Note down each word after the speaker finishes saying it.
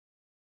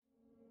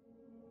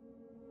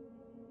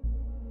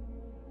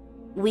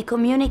We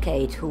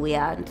communicate who we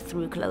are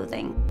through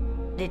clothing.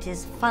 It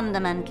is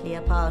fundamentally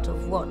a part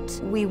of what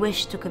we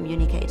wish to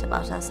communicate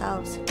about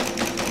ourselves.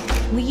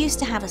 We used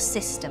to have a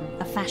system,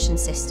 a fashion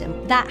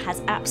system. That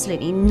has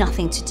absolutely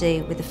nothing to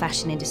do with the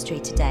fashion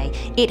industry today.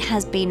 It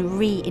has been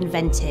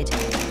reinvented.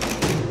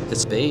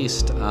 It's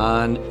based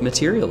on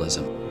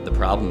materialism. The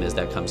problem is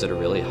that comes at a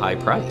really high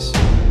price.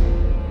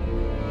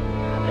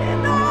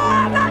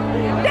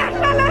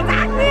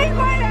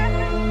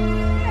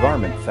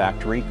 Garment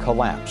factory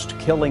collapsed,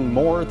 killing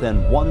more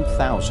than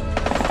 1,000.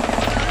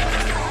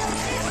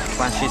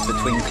 Clashes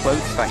between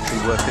clothes factory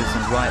workers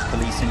and riot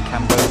police in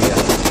Cambodia.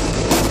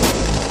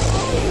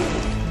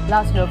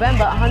 Last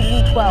November,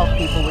 112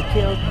 people were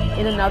killed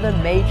in another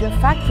major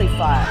factory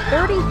fire.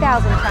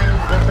 30,000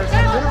 Chinese workers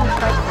have been on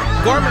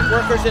strike. Garment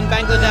workers in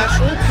Bangladesh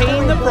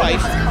paying the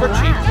price for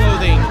cheap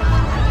clothing.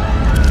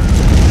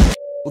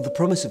 Well, the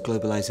promise of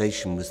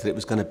globalization was that it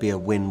was going to be a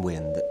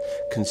win-win, that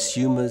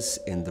consumers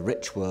in the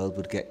rich world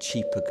would get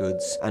cheaper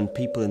goods and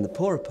people in the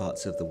poorer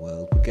parts of the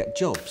world would get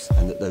jobs,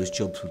 and that those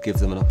jobs would give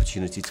them an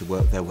opportunity to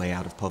work their way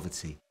out of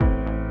poverty.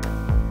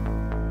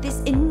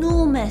 This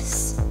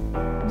enormous,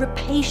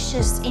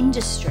 rapacious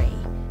industry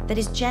that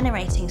is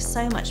generating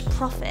so much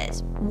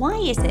profit, why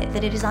is it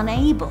that it is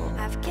unable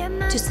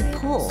to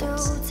support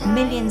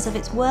millions of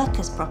its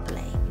workers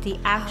properly? The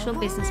actual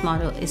business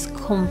model is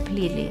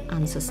completely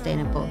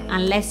unsustainable.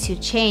 Unless you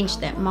change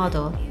that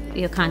model,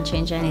 you can't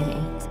change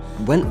anything.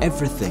 When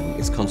everything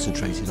is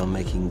concentrated on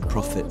making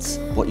profits,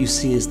 what you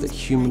see is that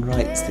human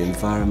rights, the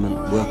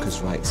environment,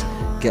 workers' rights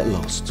get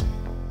lost.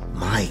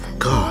 My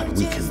God,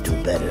 we can do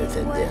better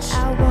than this.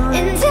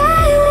 And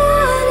I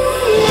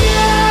want it.